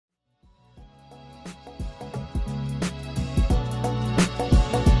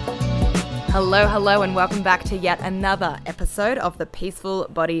Hello, hello, and welcome back to yet another episode of the Peaceful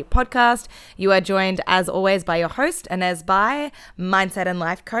Body Podcast. You are joined, as always, by your host, Inez Bai, mindset and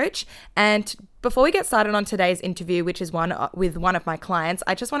life coach. And before we get started on today's interview, which is with one of my clients,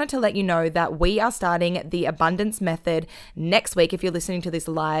 I just wanted to let you know that we are starting the Abundance Method next week. If you're listening to this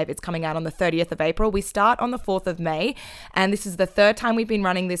live, it's coming out on the 30th of April. We start on the 4th of May, and this is the third time we've been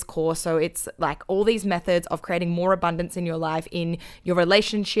running this course. So it's like all these methods of creating more abundance in your life, in your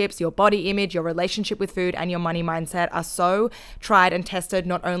relationships, your body image, your relationship with food, and your money mindset are so tried and tested,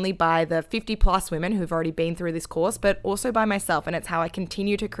 not only by the 50 plus women who've already been through this course, but also by myself. And it's how I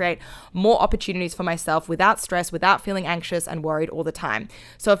continue to create more opportunities for myself without stress, without feeling anxious and worried all the time.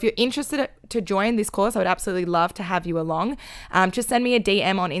 So if you're interested to join this course, I would absolutely love to have you along. Just send me a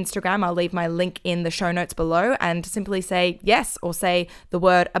DM on Instagram. I'll leave my link in the show notes below, and simply say yes or say the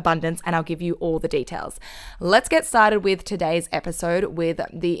word abundance and I'll give you all the details. Let's get started with today's episode with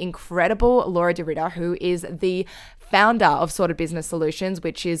the incredible Laura DeRitter, who is the founder of Sorted Business Solutions,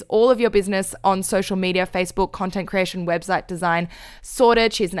 which is all of your business on social media, Facebook, content creation, website design,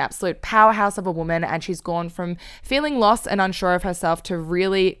 sorted. She's an absolute powerhouse of a woman, and she's gone from feeling lost and unsure of herself to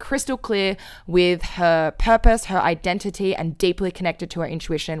really crystal clear with her purpose, her identity, and deeply connected to her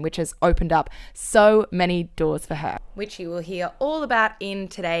intuition, which has opened up so many doors for her, which you will hear all about in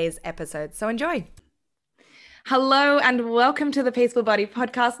today's episode. So enjoy. Hello and welcome to the Peaceful Body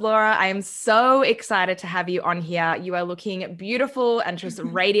Podcast, Laura. I am so excited to have you on here. You are looking beautiful and just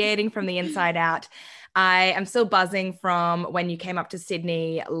radiating from the inside out. I am still buzzing from when you came up to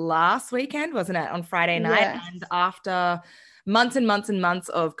Sydney last weekend, wasn't it? On Friday night. Yes. And after months and months and months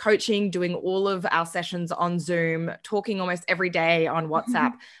of coaching, doing all of our sessions on Zoom, talking almost every day on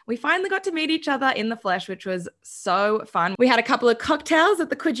WhatsApp, we finally got to meet each other in the flesh, which was so fun. We had a couple of cocktails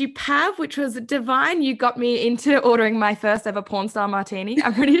at the Coogee Pav, which was divine. You got me into ordering my first ever porn star martini,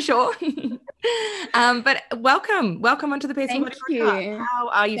 I'm pretty sure. But welcome onto the Peaceful Body Podcast. How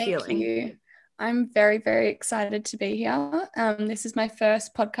are you feeling? Thank you. I'm very, very excited to be here. This is my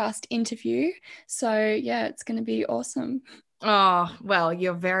first podcast interview. So yeah, it's going to be awesome. Oh, well,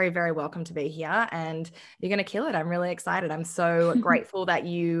 you're very, very welcome to be here, and you're going to kill it. I'm really excited. I'm so grateful that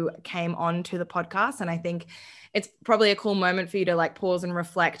you came on to the podcast. And I think it's probably a cool moment for you to like pause and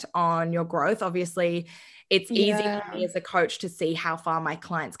reflect on your growth. Obviously, it's easy for me as a coach to see how far my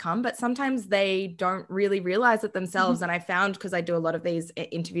clients come, but sometimes they don't really realize it themselves. And I found, because I do a lot of these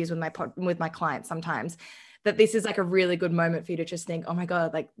interviews with my clients sometimes, that this is like a really good moment for you to just think, oh my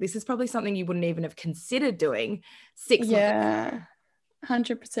God, like this is probably something you wouldn't even have considered doing 6 months. Yeah,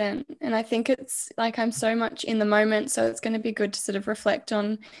 100%. And I think it's like I'm so much in the moment. So it's going to be good to sort of reflect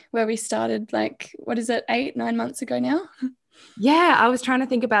on where we started, like, what is it, 8-9 months ago now? Yeah, I was trying to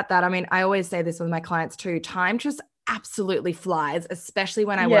think about that. I mean, I always say this with my clients too. Time just absolutely flies, especially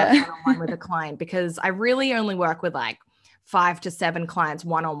when I work one-on-one with a client, because I really only work with like 5 to 7 clients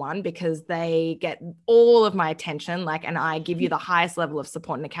one-on-one, because they get all of my attention, like, and I give you the highest level of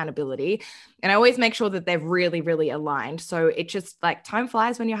support and accountability. And I always make sure that they're really, really aligned. So it just like time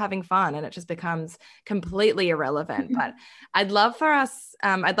flies when you're having fun, and it just becomes completely irrelevant. But I'd love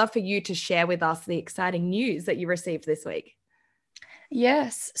for you to share with us the exciting news that you received this week.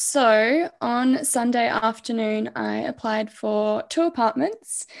 Yes. So on Sunday afternoon, I applied for 2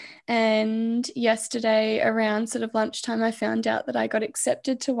 apartments, and yesterday around sort of lunchtime, I found out that I got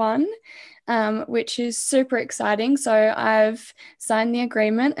accepted to one, which is super exciting. So I've signed the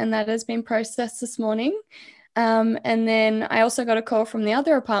agreement, and that has been processed this morning. And then I also got a call from the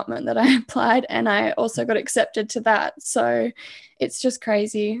other apartment that I applied, and I also got accepted to that. So it's just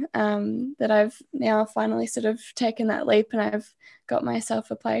crazy that I've now finally sort of taken that leap and I've got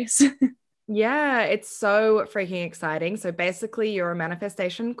myself a place. Yeah, it's so freaking exciting. So basically you're a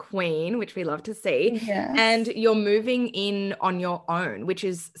manifestation queen, which we love to see. Yes. And you're moving in on your own, which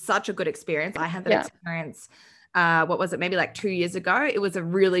is such a good experience. I had that experience, what was it, maybe like 2 years ago. It was a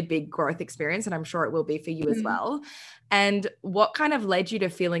really big growth experience, and I'm sure it will be for you as well. And what kind of led you to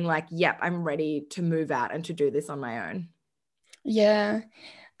feeling like, yep, I'm ready to move out and to do this on my own? Yeah.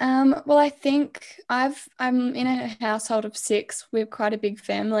 Well, I think I'm in a household of 6. We're quite a big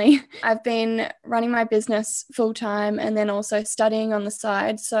family. I've been running my business full time and then also studying on the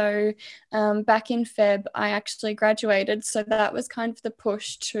side. So back in Feb, I actually graduated. So that was kind of the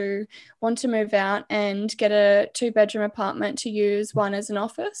push to want to move out and get a 2-bedroom apartment to use, one as an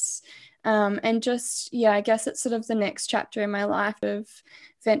office. And just, I guess it's sort of the next chapter in my life of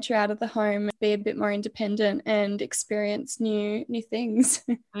venture out of the home, be a bit more independent and experience new things.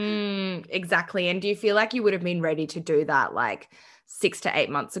 Exactly. And do you feel like you would have been ready to do that like 6 to 8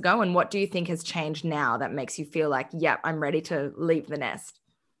 months ago? And what do you think has changed now that makes you feel like, yep, I'm ready to leave the nest?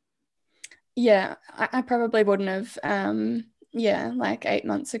 Yeah, I probably wouldn't have. Yeah, like 8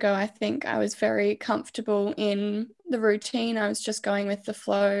 months ago, I think I was very comfortable in the routine. I was just going with the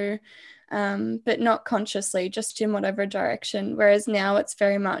flow, but not consciously, just in whatever direction. Whereas now it's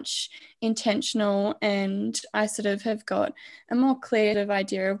very much intentional, and I sort of have got a more clear sort of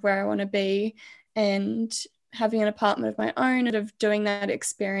idea of where I want to be. And having an apartment of my own and of doing that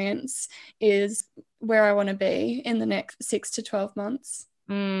experience is where I want to be in the next 6 to 12 months.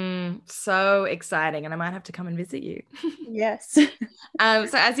 So exciting. And I might have to come and visit you. Yes. So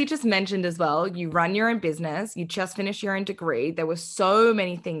as you just mentioned as well, you run your own business, you just finished your own degree. There were so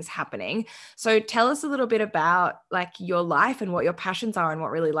many things happening. So tell us a little bit about like your life and what your passions are and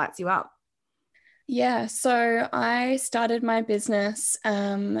what really lights you up. Yeah, so I started my business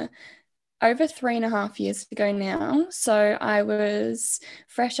over 3.5 years ago now. So I was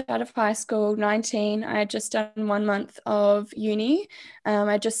fresh out of high school, 19. I had just done 1 month of uni.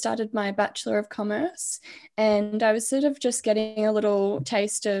 I just started my Bachelor of Commerce, and I was sort of just getting a little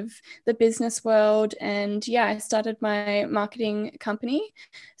taste of the business world. And yeah, I started my marketing company.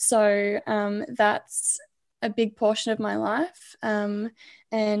 So that's a big portion of my life.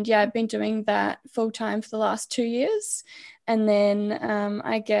 And yeah, I've been doing that full time for the last 2 years. And then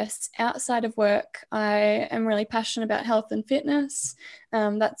I guess outside of work, I am really passionate about health and fitness.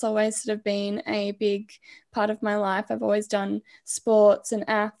 That's always sort of been a big part of my life. I've always done sports and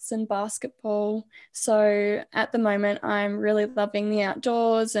aths and basketball. So at the moment, I'm really loving the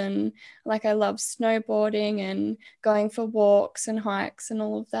outdoors, and like I love snowboarding and going for walks and hikes and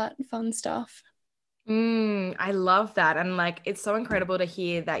all of that fun stuff. I love that. And like, it's so incredible to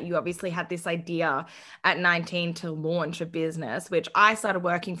hear that you obviously had this idea at 19 to launch a business, which I started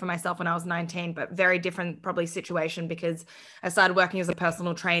working for myself when I was 19, but very different probably situation because I started working as a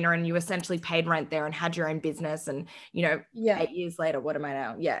personal trainer and you essentially paid rent there and had your own business. And, Yeah. 8 years later, what am I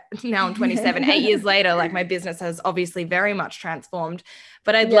now? Yeah, now I'm 27. 8 years later, like my business has obviously very much transformed.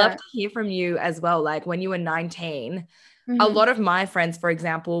 But I'd love Yeah. to hear from you as well. Like when you were 19, a Mhm. lot of my friends, for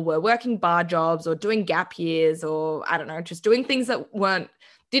example, were working bar jobs or doing gap years or I don't know, just doing things that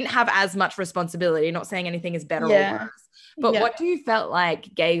didn't have as much responsibility. Not saying anything is better or Yeah. worse, but Yeah. what do you felt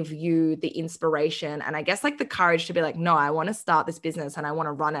like gave you the inspiration and I guess like the courage to be like, no, I want to start this business and I want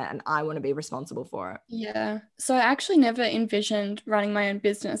to run it and I want to be responsible for it? Yeah. So I actually never envisioned running my own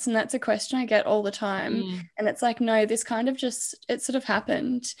business. And that's a question I get all the time. Mm. And it's like, no, this kind of just, it sort of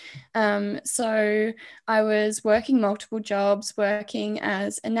happened. So I was working multiple jobs, working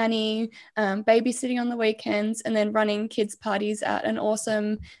as a nanny, babysitting on the weekends, and then running kids' parties at an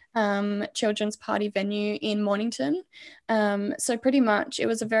awesome children's party venue in Mornington. So pretty much it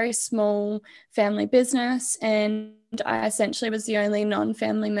was a very small family business, and I essentially was the only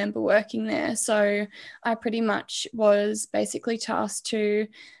non-family member working there. So I pretty much was basically tasked to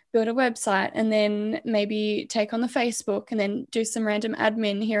build a website and then maybe take on the Facebook and then do some random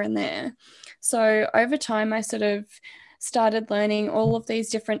admin here and there. So over time, I sort of started learning all of these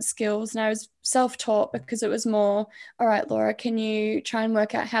different skills, and I was self-taught because it was more, all right, Laura, can you try and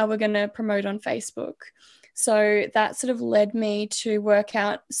work out how we're going to promote on Facebook? So that sort of led me to work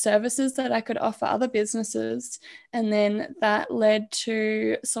out services that I could offer other businesses. And then that led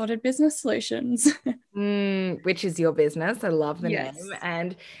to Sorted Business Solutions. Which is your business. I love the name. Yes.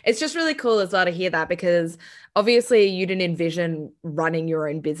 And it's just really cool as well to hear that because obviously you didn't envision running your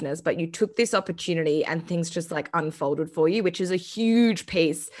own business, but you took this opportunity and things just like unfolded for you, which is a huge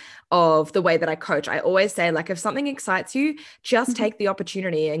piece of the way that I coach. I always say, like, if something excites you, just take the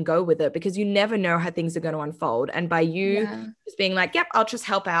opportunity and go with it because you never know how things are going to unfold. And by you Yeah. just being like, yep, I'll just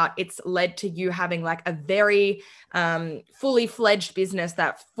help out, it's led to you having like a very fully fledged business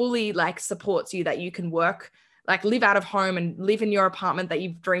that fully like supports you, that you can work, like live out of home and live in your apartment that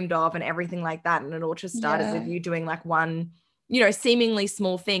you've dreamed of and everything like that. And it all just started with Yeah. you doing like one, seemingly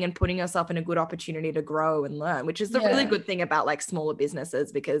small thing and putting yourself in a good opportunity to grow and learn, which is the really Yeah. good thing about like smaller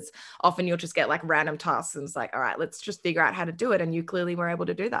businesses, because often you'll just get like random tasks and it's like, all right, let's just figure out how to do it. And you clearly were able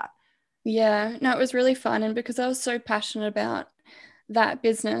to do that. Yeah. No, it was really fun. And because I was so passionate about that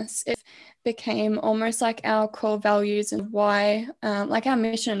business, it became almost like our core values and why, like our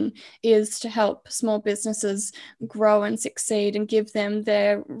mission is to help small businesses grow and succeed and give them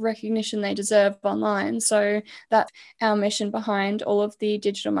their recognition they deserve online. So that's our mission behind all of the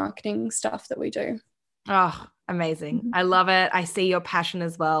digital marketing stuff that we do. Oh, Amazing. I love it. I see your passion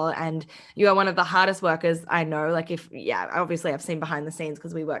as well. And you are one of the hardest workers I know. Like obviously I've seen behind the scenes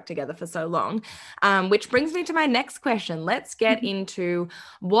because we worked together for so long. Which brings me to my next question. Let's get into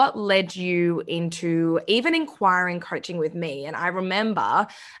what led you into even inquiring coaching with me. And I remember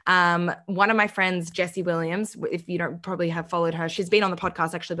one of my friends, Jessie Williams, if you don't probably have followed her, she's been on the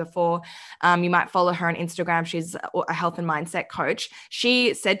podcast actually before. You might follow her on Instagram. She's a health and mindset coach.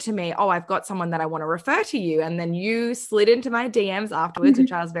 She said to me, oh, I've got someone that I want to refer to you. And then you slid into my DMs afterwards,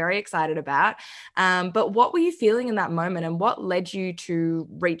 which I was very excited about. But what were you feeling in that moment, and what led you to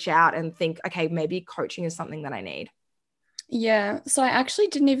reach out and think, okay, maybe coaching is something that I need? Yeah, so I actually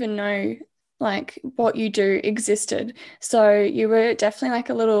didn't even know like what you do existed. So you were definitely like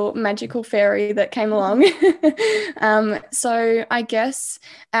a little magical fairy that came along. So I guess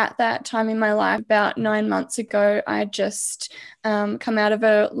at that time in my life, about 9 months ago, I just come out of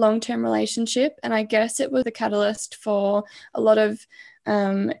a long-term relationship, and I guess it was the catalyst for a lot of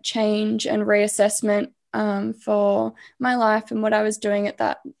change and reassessment for my life and what I was doing at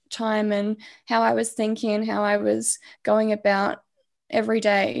that time and how I was thinking and how I was going about every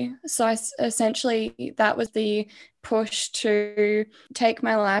day. So essentially that was the push to take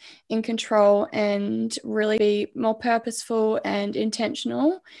my life in control and really be more purposeful and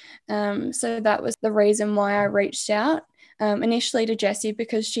intentional. So that was the reason why I reached out. Initially to Jessie,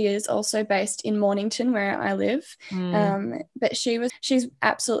 because she is also based in Mornington where I live. But she's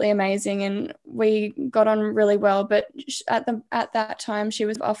absolutely amazing and we got on really well. But at that time she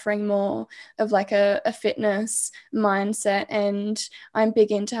was offering more of like a fitness mindset, and I'm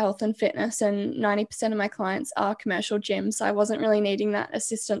big into health and fitness, and 90% of my clients are commercial gyms. So I wasn't really needing that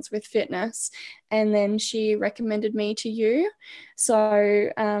assistance with fitness. And then she recommended me to you. So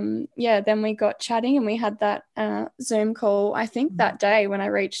then we got chatting and we had that Zoom call. I think that day when I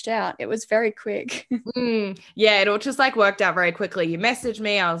reached out, it was very quick. Yeah, it all just like worked out very quickly. You messaged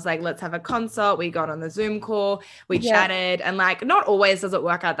me. I was like, let's have a consult. We got on the Zoom call. We chatted, and like, not always does it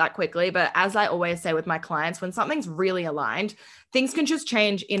work out that quickly, but as I always say with my clients, when something's really aligned, things can just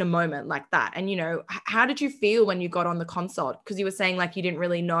change in a moment like that. And, how did you feel when you got on the consult? Because you were saying like you didn't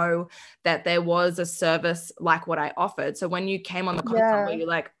really know that there was a service like what I offered. So when you came on the consult, you're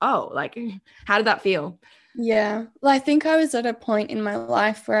like, oh, like, how did that feel? Yeah. Well, I think I was at a point in my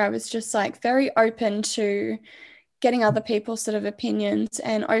life where I was just like very open to getting other people's sort of opinions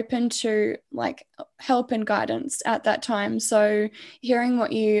and open to like help and guidance at that time. So hearing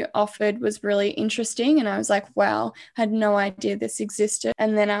what you offered was really interesting. And I was like, wow, I had no idea this existed.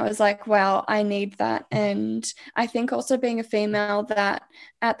 And then I was like, wow, I need that. And I think also being a female, that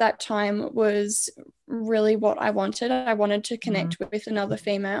at that time was really what I wanted. I wanted to connect with another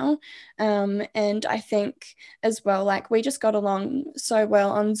female. And I think as well, like we just got along so well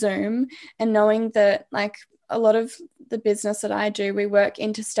on Zoom, and knowing that like a lot of the business that I do, we work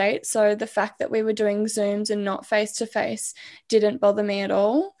interstate. So the fact that we were doing Zooms and not face-to-face didn't bother me at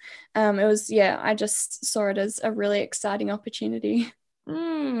all. I just saw it as a really exciting opportunity.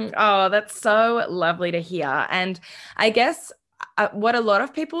 Oh, that's so lovely to hear. And I guess what a lot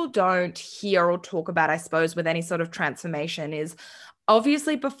of people don't hear or talk about, I suppose, with any sort of transformation is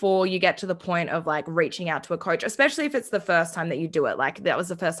obviously before you get to the point of like reaching out to a coach, especially if it's the first time that you do it, like that was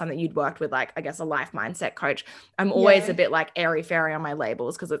the first time that you'd worked with like, I guess, a life mindset coach. I'm always a bit like airy fairy on my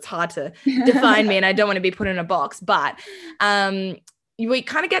labels because it's hard to define me and I don't want to be put in a box. But we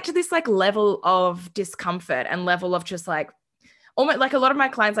kind of get to this like level of discomfort and level of just like, almost like a lot of my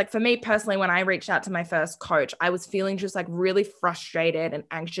clients, like for me personally, when I reached out to my first coach, I was feeling just like really frustrated and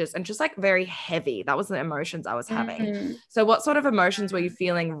anxious and just like very heavy. That was the emotions I was having. So what sort of emotions were you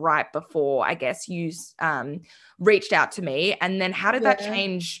feeling right before, I guess, you reached out to me? And then how did that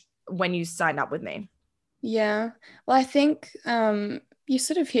change when you signed up with me? Yeah. Well, I think you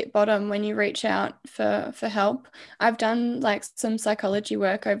sort of hit bottom when you reach out for help. I've done like some psychology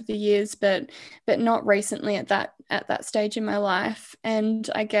work over the years, but not recently at that stage in my life. And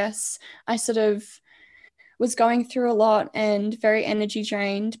I guess I sort of was going through a lot and very energy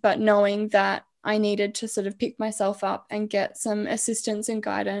drained, but knowing that I needed to sort of pick myself up and get some assistance and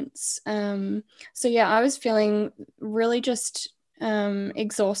guidance. So yeah, I was feeling really just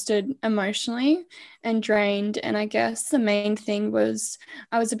exhausted emotionally and drained. And I guess the main thing was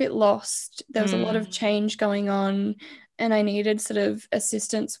I was a bit lost. There was a lot of change going on, and I needed sort of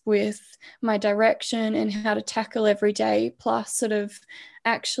assistance with my direction and how to tackle every day, plus sort of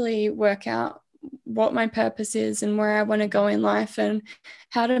actually work out what my purpose is and where I want to go in life and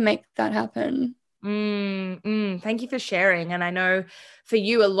how to make that happen. Thank you for sharing. And I know for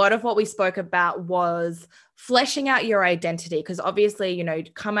you, a lot of what we spoke about was fleshing out your identity, because obviously,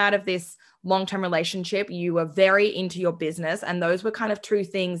 come out of this long-term relationship, you were very into your business, and those were kind of two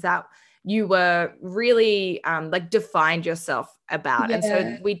things that you were really like defined yourself about. And so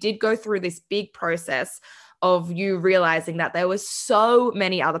Yeah. we did go through this big process of you realizing that there was so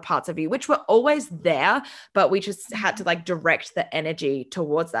many other parts of you which were always there, but we just had to like direct the energy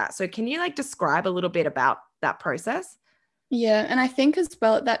towards that. So can you like describe a little bit about that process? Yeah, and I think as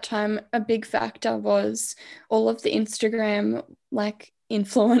well at that time, a big factor was all of the Instagram like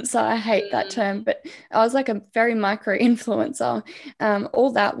influencer. I hate that term, but I was like a very micro influencer.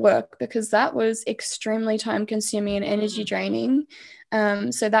 All that work, because that was extremely time consuming and energy draining.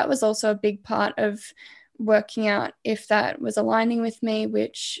 So that was also a big part of working out if that was aligning with me,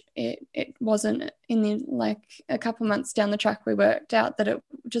 which it wasn't. In the like a couple months down the track, we worked out that it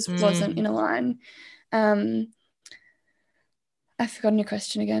just wasn't in a line. I've forgotten your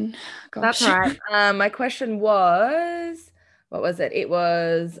question again. That's Gosh. right. My question was, what was it? It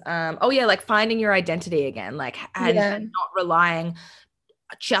was, oh yeah, like finding your identity again, like, and Yeah. not relying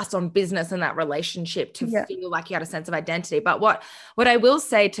just on business and that relationship to Yeah. feel like you had a sense of identity. But what I will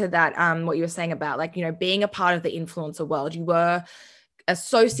say to that, what you were saying about like, you know, being a part of the influencer world, you were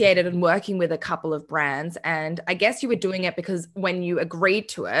associated and working with a couple of brands. And I guess you were doing it because when you agreed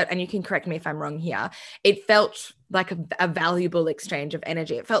to it, and you can correct me if I'm wrong here, it felt like a valuable exchange of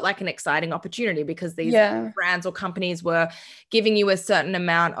energy. It felt like an exciting opportunity because these Yeah. brands or companies were giving you a certain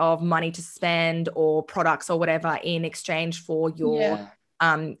amount of money to spend or products or whatever in exchange for your Yeah.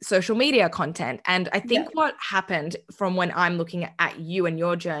 social media content. And I Yeah. think what happened from when I'm looking at you and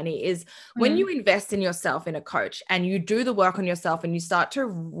your journey is when you Mm. invest in yourself in a coach and you do the work on yourself and you start to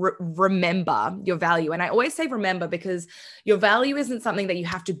remember your value. And I always say remember because your value isn't something that you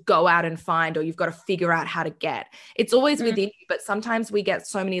have to go out and find or you've got to figure out how to get. It's always Mm. within you, but sometimes we get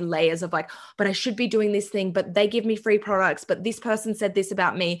so many layers of like, but I should be doing this thing, but they give me free products, but this person said this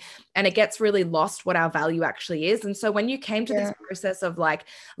about me. And it gets really lost what our value actually is. And so when you came to this process of like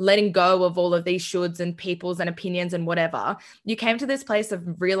letting go of all of these shoulds and peoples and opinions and whatever, you came to this place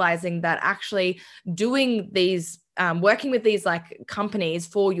of realizing that actually doing these working with these like companies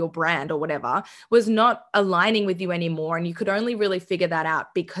for your brand or whatever was not aligning with you anymore. And you could only really figure that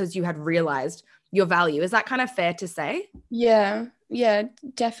out because you had realized your value. Is that kind of fair to say? Yeah. Yeah,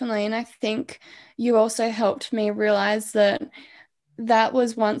 definitely. And I think you also helped me realize that that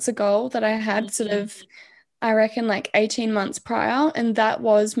was once a goal that I had sort of, I reckon, like 18 months prior. And that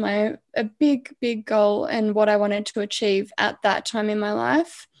was a big, big goal and what I wanted to achieve at that time in my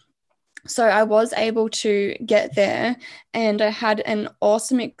life. So I was able to get there and I had an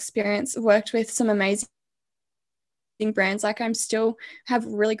awesome experience, worked with some amazing brands. Like I'm still have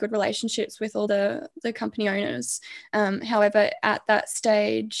really good relationships with all the company owners. However, at that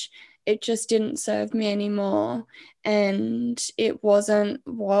stage, it just didn't serve me anymore. And it wasn't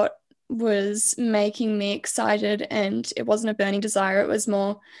what was making me excited and it wasn't a burning desire. It was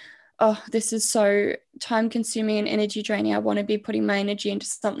more, oh, this is so time consuming and energy draining. I want to be putting my energy into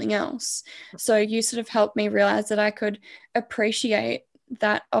something else. So you sort of helped me realize that I could appreciate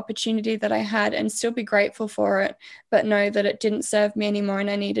that opportunity that I had and still be grateful for it, but know that it didn't serve me anymore and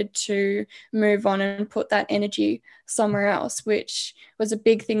I needed to move on and put that energy somewhere else, which was a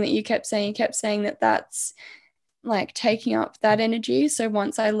big thing that you kept saying. You kept saying that that's like taking up that energy. So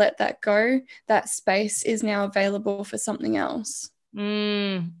once I let that go, that space is now available for something else.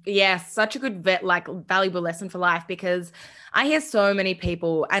 Yes, such a good like valuable lesson for life because I hear so many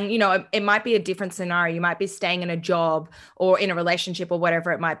people and you know it might be a different scenario. You might be staying in a job or in a relationship or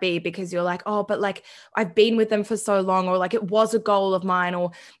whatever it might be because you're like, oh, but like I've been with them for so long or like it was a goal of mine,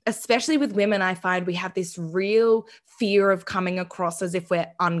 or especially with women, I find we have this real fear of coming across as if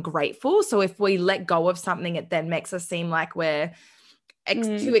we're ungrateful. So if we let go of something, it then makes us seem like we're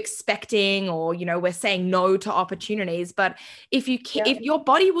too expecting, or you know we're saying no to opportunities. But if your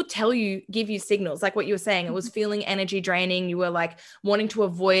body will give you signals like what you were saying, it was feeling energy draining, you were like wanting to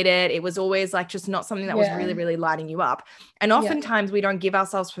avoid it, it was always like just not something that was really really lighting you up. And oftentimes we don't give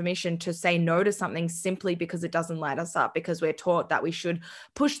ourselves permission to say no to something simply because it doesn't light us up, because we're taught that we should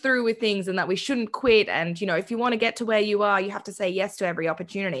push through with things and that we shouldn't quit, and you know if you want to get to where you are you have to say yes to every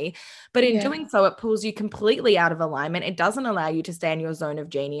opportunity. But in doing so it pulls you completely out of alignment. It doesn't allow you to stay in your zone of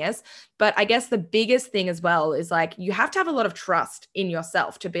genius. But I guess the biggest thing as well is like you have to have a lot of trust in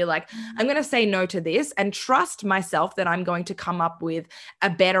yourself to be like, I'm going to say no to this and trust myself that I'm going to come up with a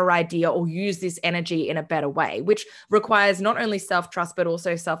better idea or use this energy in a better way, which requires not only self-trust but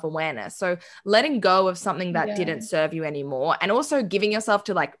also self-awareness. So letting go of something that didn't serve you anymore, and also giving yourself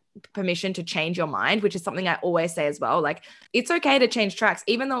to like permission to change your mind, which is something I always say as well. Like it's okay to change tracks,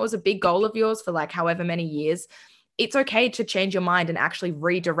 even though it was a big goal of yours for like however many years. it's okay to change your mind and actually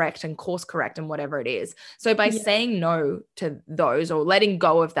redirect and course correct and whatever it is. So by saying no to those or letting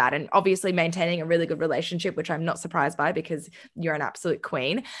go of that, and obviously maintaining a really good relationship, which I'm not surprised by because you're an absolute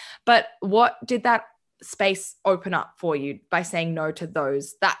queen. But what did that space open up for you by saying no to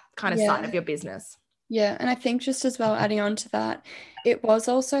that kind of side of your business? Yeah. And I think just as well, adding on to that, it was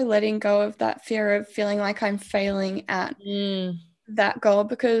also letting go of that fear of feeling like I'm failing at that goal,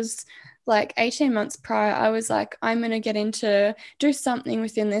 because like 18 months prior, I was like, I'm going to do something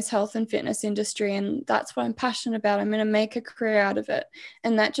within this health and fitness industry. And that's what I'm passionate about. I'm going to make a career out of it.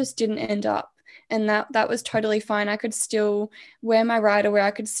 And that just didn't end up. And that was totally fine. I could still wear my Rider Wear,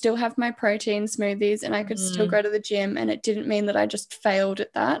 I could still have my protein smoothies, and I could still go to the gym. And it didn't mean that I just failed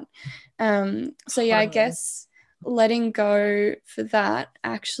at that. So yeah, I guess letting go for that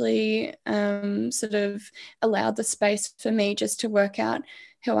actually sort of allowed the space for me just to work out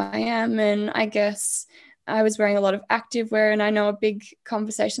who I am. And I guess I was wearing a lot of active wear, and I know a big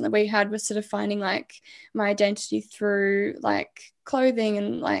conversation that we had was sort of finding like my identity through like clothing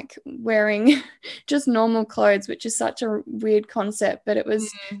and like wearing just normal clothes, which is such a weird concept, but it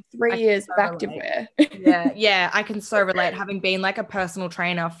was 3 years of active wear. Yeah, I can so relate, having been like a personal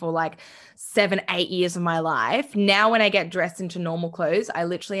trainer for like 7-8 years of my life. Now when I get dressed into normal clothes, I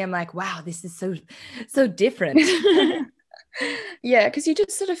literally am like, wow, this is so different. Yeah, because you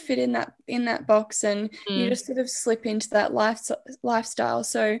just sort of fit in that box, and you just sort of slip into that lifestyle.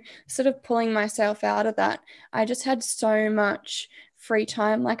 So sort of pulling myself out of that, I just had so much free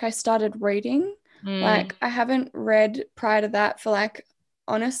time. Like I started reading. Like I haven't read prior to that for like,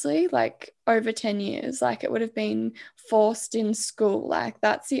 honestly, like over 10 years. Like it would have been forced in school. Like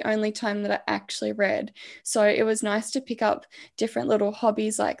that's the only time that I actually read. So it was nice to pick up different little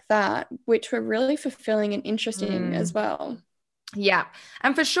hobbies like that, which were really fulfilling and interesting as well. Yeah,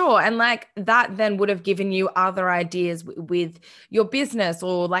 and for sure. And like that then would have given you other ideas with your business,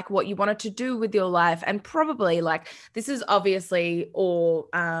 or like what you wanted to do with your life. And probably like this is obviously all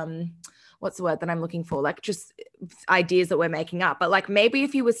what's the word that I'm looking for? Like just ideas that we're making up. But like maybe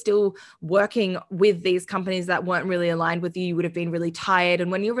if you were still working with these companies that weren't really aligned with you, you would have been really tired.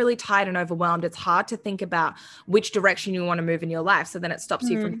 And when you're really tired and overwhelmed, it's hard to think about which direction you want to move in your life. So then it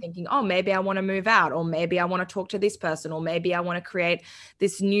stops you from thinking, oh, maybe I want to move out, or maybe I want to talk to this person, or maybe I want to create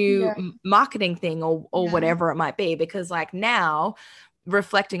this new marketing thing, or whatever it might be. Because like now,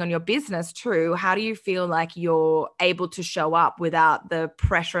 reflecting on your business too, how do you feel like you're able to show up without the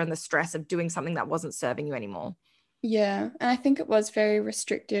pressure and the stress of doing something that wasn't serving you anymore? Yeah, and I think it was very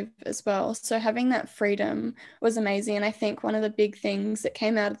restrictive as well. So having that freedom was amazing. And I think one of the big things that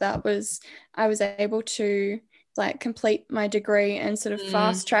came out of that was I was able to like complete my degree and sort of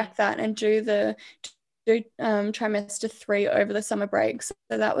fast track that and do trimester 3 over the summer break. So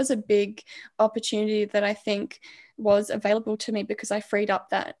that was a big opportunity that I think was available to me because I freed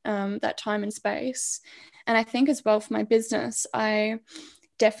up that time and space. And I think as well for my business, I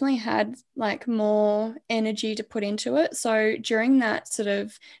definitely had like more energy to put into it. So during that sort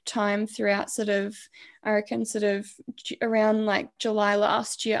of time throughout sort of, I reckon sort of around like July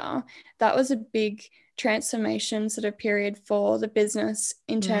last year, that was a big transformation sort of period for the business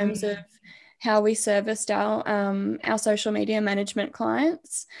in terms of how we serviced our social media management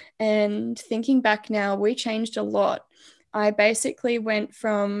clients. And thinking back now, we changed a lot. I basically went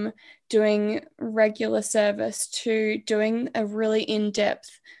from doing regular service to doing a really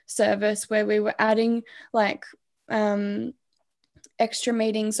in-depth service where we were adding like extra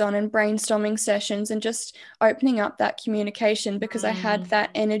meetings on and brainstorming sessions and just opening up that communication, because I had that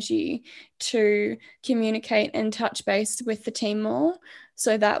energy to communicate and touch base with the team more.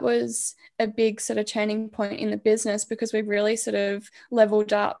 So that was a big sort of turning point in the business, because we really sort of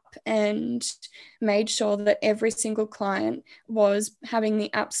leveled up and made sure that every single client was having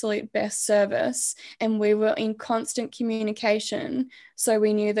the absolute best service, and we were in constant communication. So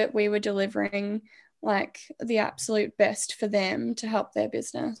we knew that we were delivering like the absolute best for them to help their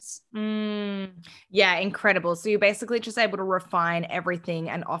business. Yeah, incredible. So you're basically just able to refine everything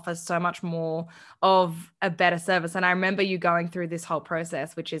and offer so much more of a better service. And I remember you going through this whole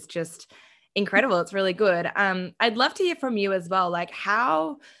process, which is just incredible. It's really good. I'd love to hear from you as well. Like,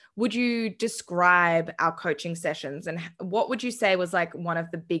 how would you describe our coaching sessions, and what would you say was like one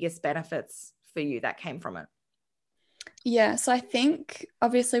of the biggest benefits for you that came from it? Yeah, so I think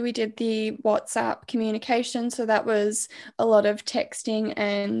obviously we did the WhatsApp communication. So that was a lot of texting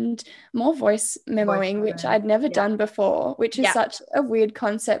and more voice memoing, which I'd never done before, which is such a weird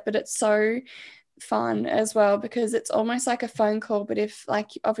concept, but it's so fun as well, because it's almost like a phone call, but if like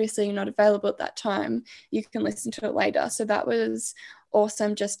obviously you're not available at that time, you can listen to it later. So that was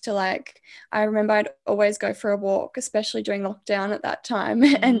awesome just to like, I remember I'd always go for a walk, especially during lockdown at that time.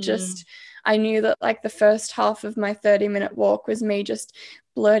 And just, I knew that like the first half of my 30-minute walk was me just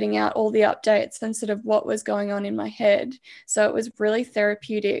blurting out all the updates and sort of what was going on in my head. So it was really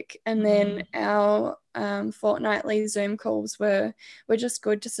therapeutic. And then our fortnightly Zoom calls were just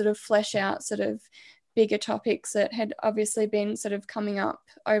good to sort of flesh out sort of bigger topics that had obviously been sort of coming up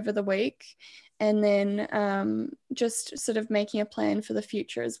over the week, and then just sort of making a plan for the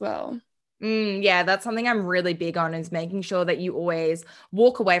future as well. Yeah, that's something I'm really big on, is making sure that you always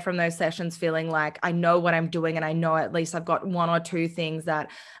walk away from those sessions feeling like I know what I'm doing, and I know at least I've got one or two things that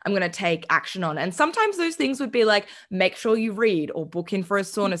I'm going to take action on. And sometimes those things would be like, make sure you read or book in for a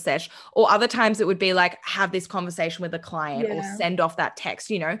sauna sesh, or other times it would be like, have this conversation with a client or send off that text,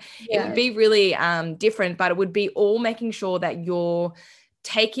 you know. It would be really different, but it would be all making sure that you're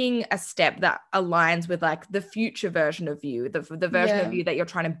taking a step that aligns with like the future version of you, the version of you that you're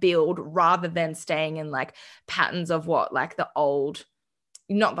trying to build, rather than staying in like patterns of what like the old,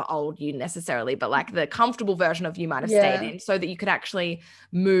 not the old you necessarily, but like the comfortable version of you might have stayed in, so that you could actually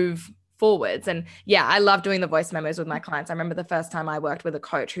move forwards. And yeah, I love doing the voice memos with my clients. I remember the first time I worked with a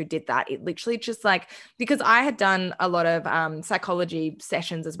coach who did that, it literally just like, because I had done a lot of psychology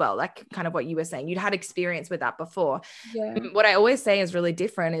sessions as well, like kind of what you were saying, you'd had experience with that before. What I always say is really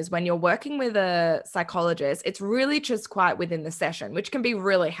different is when you're working with a psychologist, it's really just quite within the session, which can be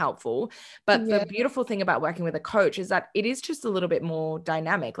really helpful. But the beautiful thing about working with a coach is that it is just a little bit more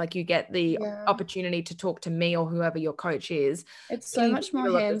dynamic. Like you get the opportunity to talk to me or whoever your coach is. It's so much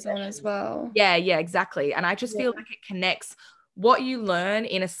more hands-on as well. Yeah, exactly. And I just feel like it connects what you learn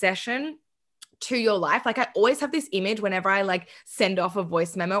in a session to your life. Like I always have this image whenever I like send off a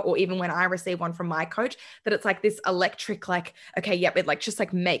voice memo, or even when I receive one from my coach, that it's like this electric, like, okay, yep, it like just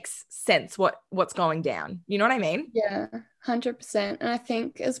like makes sense what's going down. You know what I mean? Yeah, 100%. And I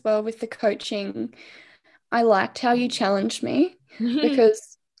think as well with the coaching, I liked how you challenged me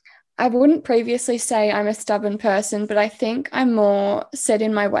because I wouldn't previously say I'm a stubborn person, but I think I'm more set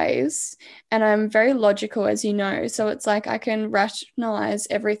in my ways and I'm very logical, as you know. So it's like I can rationalize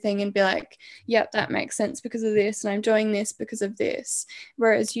everything and be like, yep, that makes sense because of this, and I'm doing this because of this.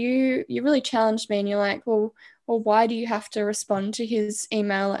 Whereas you really challenged me and you're like, well, why do you have to respond to his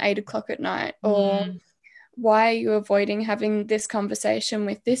email at 8 o'clock at night? Or why are you avoiding having this conversation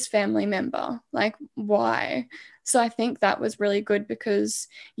with this family member? Like, why? So I think that was really good because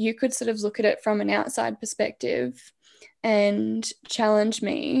you could sort of look at it from an outside perspective and challenge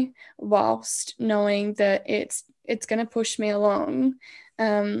me whilst knowing that it's going to push me along.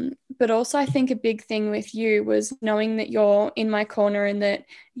 But also I think a big thing with you was knowing that you're in my corner and that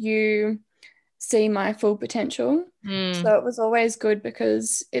you see my full potential. So it was always good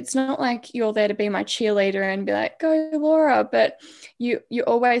because it's not like you're there to be my cheerleader and be like, go Laura, but you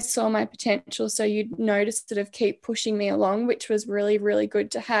always saw my potential, so you'd know to sort of keep pushing me along, which was really, really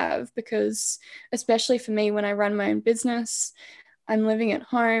good to have, because especially for me when I run my own business, I'm living at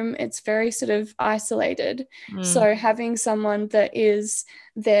home, it's very sort of isolated. So having someone that is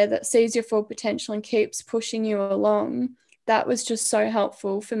there that sees your full potential and keeps pushing you along, that was just so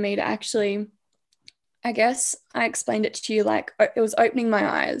helpful for me to actually, I guess I explained it to you like it was opening my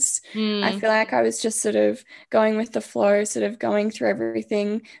eyes. I feel like I was just sort of going with the flow, sort of going through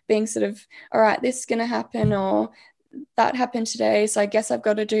everything, being sort of, all right, this is going to happen, or that happened today, so I guess I've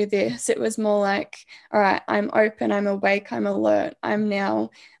got to do this. It was more like, all right, I'm open, I'm awake, I'm alert. I'm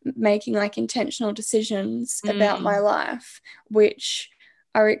now making like intentional decisions about my life, which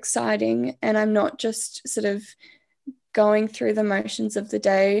are exciting. And I'm not just sort of going through the motions of the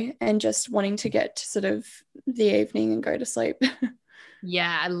day and just wanting to get to sort of the evening and go to sleep.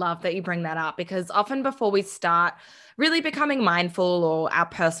 Yeah, I love that you bring that up, because often before we start really becoming mindful or our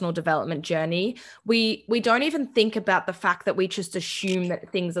personal development journey, we don't even think about the fact that we just assume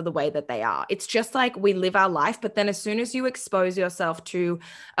that things are the way that they are. It's just like we live our life, but then as soon as you expose yourself to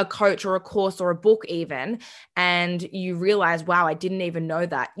a coach or a course or a book even, and you realize, wow, I didn't even know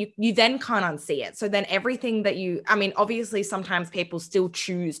that, you then can't unsee it. So then everything that I mean, obviously sometimes people still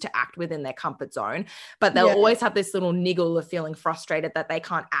choose to act within their comfort zone, but they'll always have this little niggle of feeling frustrated that they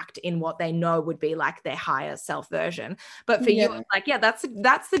can't act in what they know would be like their higher self version. But for you, it's like,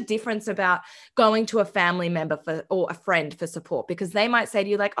 that's the difference about going to a family member or a friend for support, because they might say to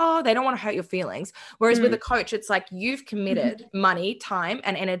you like, oh, they don't want to hurt your feelings. Whereas with a coach, it's like, you've committed money, time,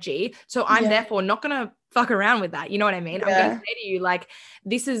 and energy. So I'm therefore not going to fuck around with that. You know what I mean? I'm going to say to you like,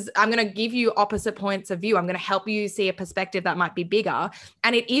 I'm going to give you opposite points of view. I'm going to help you see a perspective that might be bigger.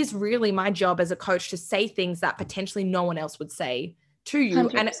 And it is really my job as a coach to say things that potentially no one else would say to you, and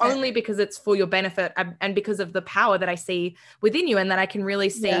 100%. only because it's for your benefit and because of the power that I see within you and that I can really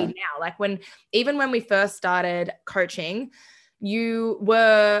see now. Like even when we first started coaching, you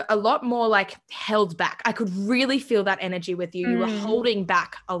were a lot more like held back. I could really feel that energy with you. You were holding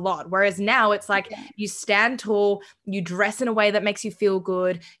back a lot. Whereas now it's like you stand tall, you dress in a way that makes you feel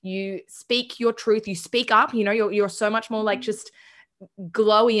good, you speak your truth, you speak up, you know, you're so much more like just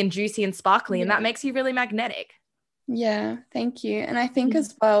glowy and juicy and sparkly, and that makes you really magnetic. Yeah, thank you. And I think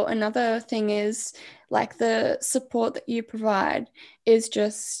as well, another thing is like the support that you provide is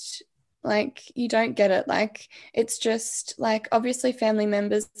just like you don't get it. Like it's just like obviously family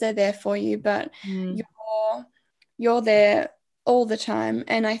members, they're there for you, but you're there all the time.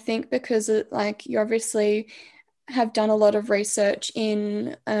 And I think because like you obviously have done a lot of research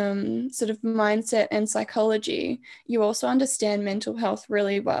in sort of mindset and psychology, you also understand mental health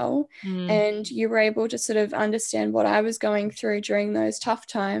really well. And you were able to sort of understand what I was going through during those tough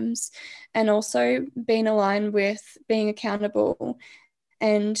times, and also being aligned with being accountable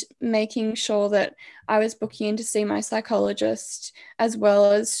and making sure that I was booking in to see my psychologist as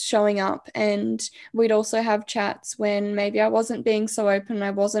well as showing up. And we'd also have chats when maybe I wasn't being so open, I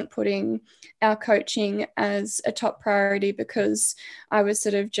wasn't putting our coaching as a top priority because I was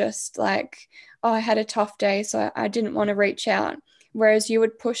sort of just like, oh, I had a tough day, so I didn't want to reach out. Whereas you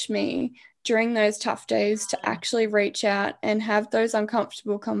would push me during those tough days to actually reach out and have those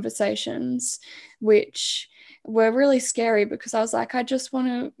uncomfortable conversations, which were really scary because I was like, I just want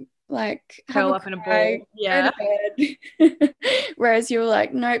to like have curl a up in a cry, ball. Yeah. go to bed. Whereas you were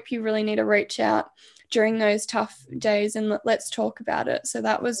like, nope, you really need to reach out during those tough days and let's talk about it. So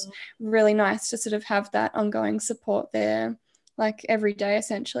that was really nice to sort of have that ongoing support there, like every day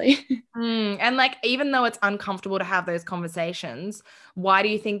essentially. And like, even though it's uncomfortable to have those conversations, why do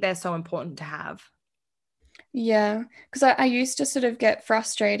you think they're so important to have? Yeah, because I used to sort of get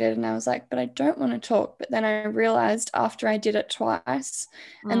frustrated and I was like, but I don't want to talk. But then I realized after I did it twice,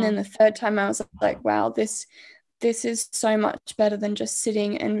 and then the third time I was like, wow, this is so much better than just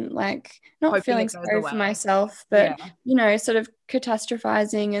sitting and like not Hoping feeling it goes sorry for away. myself, but you know, sort of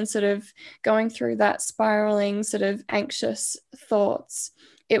catastrophizing and sort of going through that spiraling sort of anxious thoughts.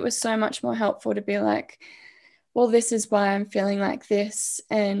 It was so much more helpful to be like, well, this is why I'm feeling like this.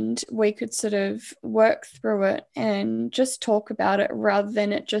 And we could sort of work through it and just talk about it rather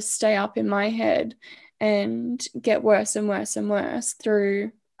than it just stay up in my head and get worse and worse and worse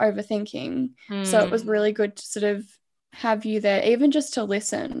through overthinking. So it was really good to sort of have you there, even just to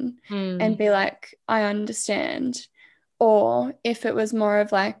listen and be like, I understand. Or if it was more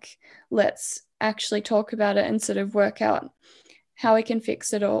of like, let's actually talk about it and sort of work out how we can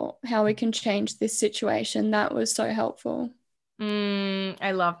fix it or how we can change this situation. That was so helpful.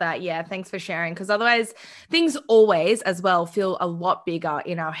 I love that. Yeah, thanks for sharing. Because otherwise, things always, as well, feel a lot bigger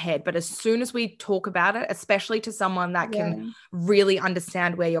in our head. But as soon as we talk about it, especially to someone that can really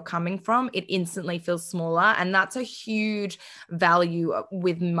understand where you're coming from, it instantly feels smaller. And that's a huge value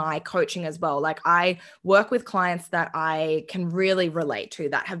with my coaching as well. Like, I work with clients that I can really relate to,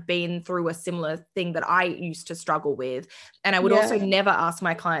 that have been through a similar thing that I used to struggle with. And I would also never ask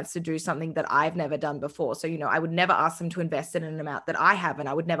my clients to do something that I've never done before. So, you know, I would never ask them to invest in an amount that I haven't.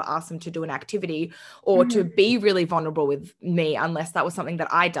 I would never ask them to do an activity or to be really vulnerable with me unless that was something that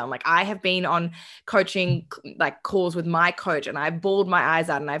I'd done. Like, I have been on coaching like calls with my coach and I've bawled my eyes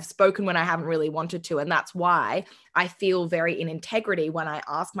out and I've spoken when I haven't really wanted to. And that's why I feel very in integrity when I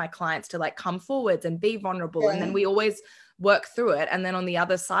ask my clients to like come forwards and be vulnerable. And then we always work through it. And then on the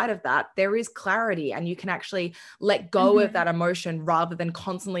other side of that, there is clarity and you can actually let go of that emotion rather than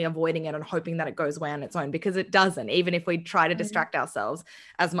constantly avoiding it and hoping that it goes away on its own, because it doesn't, even if we try to distract ourselves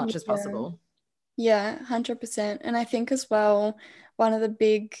as much as possible. Yeah, 100%. And I think as well, one of the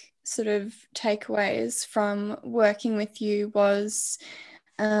big sort of takeaways from working with you was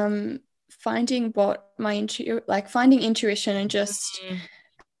finding what finding intuition and just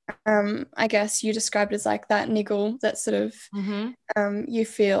I guess you described as like that niggle that sort of you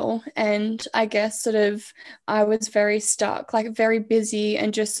feel. And I guess sort of I was very stuck, like very busy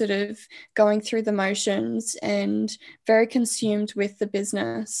and just sort of going through the motions and very consumed with the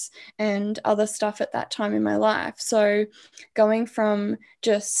business and other stuff at that time in my life. So going from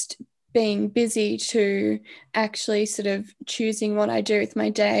just being busy to actually sort of choosing what I do with my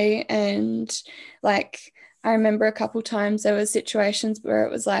day. And like I remember a couple times there were situations where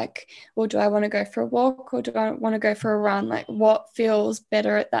it was like, well, do I want to go for a walk or do I want to go for a run? Like, what feels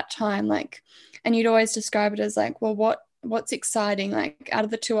better at that time? Like, and you'd always describe it as like, well, what's exciting? Like, out of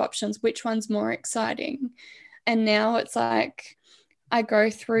the two options, which one's more exciting? And now it's like I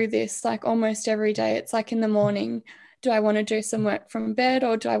go through this like almost every day. It's like in the morning, do I want to do some work from bed,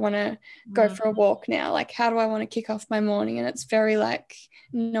 or do I want to go for a walk now? Like, how do I want to kick off my morning? And it's very like,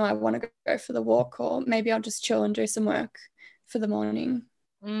 no, I want to go for the walk, or maybe I'll just chill and do some work for the morning.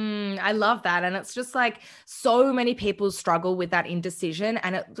 I love that. And it's just like so many people struggle with that indecision,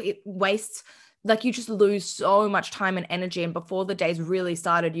 and it wastes, like, you just lose so much time and energy. And before the day's really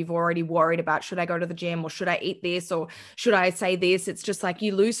started, you've already worried about, should I go to the gym, or should I eat this, or should I say this? It's just like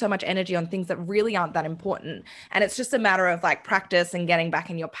you lose so much energy on things that really aren't that important. And it's just a matter of like practice and getting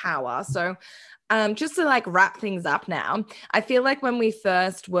back in your power. So just to like wrap things up now, I feel like when we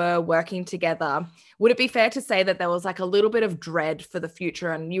first were working together, would it be fair to say that there was like a little bit of dread for the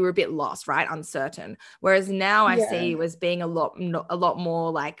future and you were a bit lost, right? Uncertain. Whereas now I see you as being a lot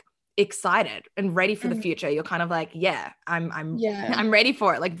more like excited and ready for the future. You're kind of like, I'm ready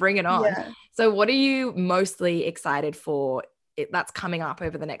for it. Like, bring it on. Yeah. So what are you mostly excited for that's coming up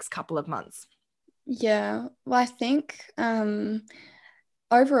over the next couple of months? Yeah. Well, I think,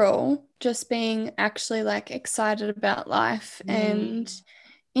 overall, just being actually like excited about life and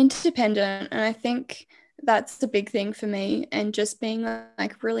independent. And I think that's the big thing for me, and just being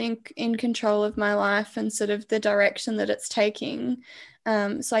like really in control of my life and sort of the direction that it's taking.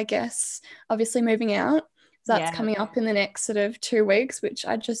 So I guess obviously moving out, that's coming up in the next sort of 2 weeks, which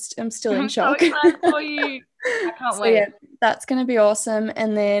I just am still in shock. So excited for you. I can't wait. Yeah, that's going to be awesome.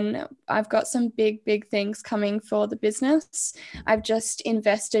 And then I've got some big things coming for the business. I've just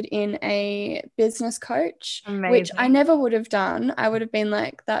invested in a business coach. Amazing. Which I never would have done. I would have been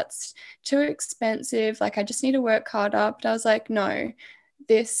like, that's too expensive. Like, I just need to work harder. But I was like, no,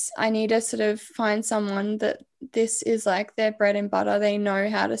 I need to sort of find someone that this is like their bread and butter. They know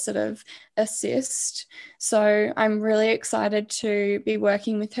how to sort of assist. So I'm really excited to be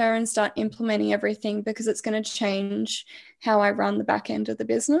working with her and start implementing everything, because it's going to change how I run the back end of the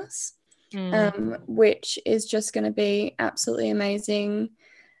business, which is just going to be absolutely amazing.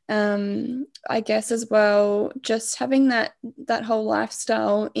 I guess as well, just having that whole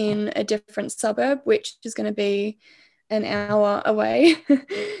lifestyle in a different suburb, which is going to be an hour away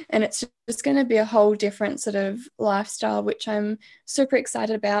and it's just going to be a whole different sort of lifestyle, which I'm super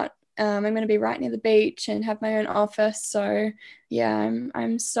excited about. I'm going to be right near the beach and have my own office. So yeah,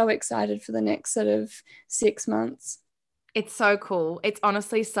 I'm so excited for the next sort of 6 months. It's so cool. It's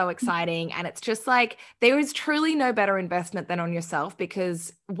honestly so exciting. And it's just like, there is truly no better investment than on yourself,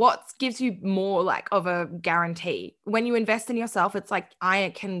 because what gives you more like of a guarantee? When you invest in yourself, it's like,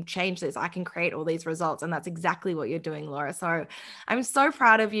 I can change this. I can create all these results. And that's exactly what you're doing, Laura. So I'm so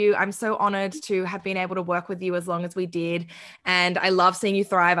proud of you. I'm so honored to have been able to work with you as long as we did. And I love seeing you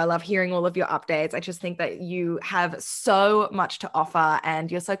thrive. I love hearing all of your updates. I just think that you have so much to offer,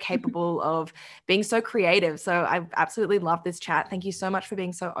 and you're so capable of being so creative. So I absolutely love this chat. Thank you so much for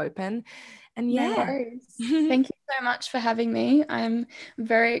being so open. And no worries. Thank you so much for having me. I'm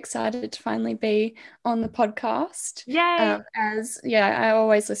very excited to finally be on the podcast. Yay. I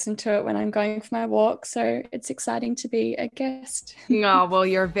always listen to it when I'm going for my walk, so it's exciting to be a guest. Oh, well,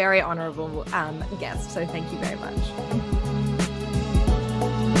 you're a very honorable guest, so thank you very much.